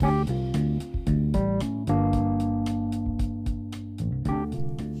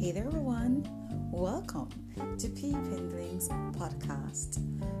to Peepindling's podcast.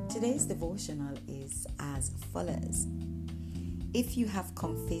 Today's devotional is as follows. If you have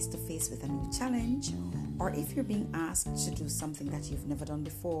come face to face with a new challenge, or if you're being asked to do something that you've never done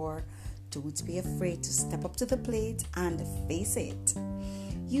before, don't be afraid to step up to the plate and face it.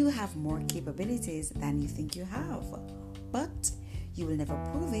 You have more capabilities than you think you have, but you will never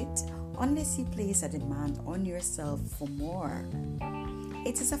prove it unless you place a demand on yourself for more.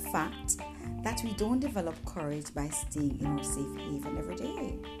 It is a fact that we don't develop courage by staying in our safe haven every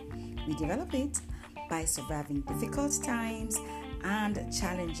day. We develop it by surviving difficult times and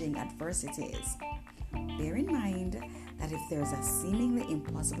challenging adversities. Bear in mind that if there's a seemingly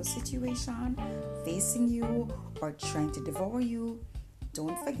impossible situation facing you or trying to devour you,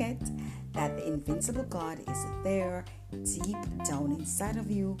 don't forget that the Invincible God is there deep down inside of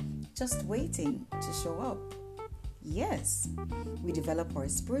you, just waiting to show up. Yes, we develop our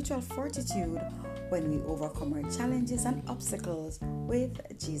spiritual fortitude when we overcome our challenges and obstacles with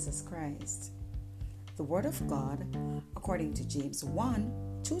Jesus Christ. The Word of God, according to James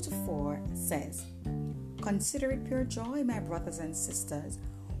 1:2-4, says, "Consider it pure joy, my brothers and sisters,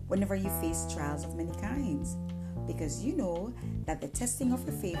 whenever you face trials of many kinds, because you know that the testing of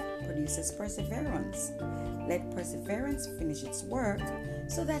your faith produces perseverance. Let perseverance finish its work,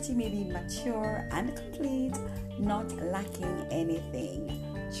 so that you may be mature and complete, not lacking anything."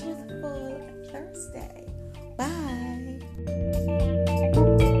 Truthful Thursday. Bye.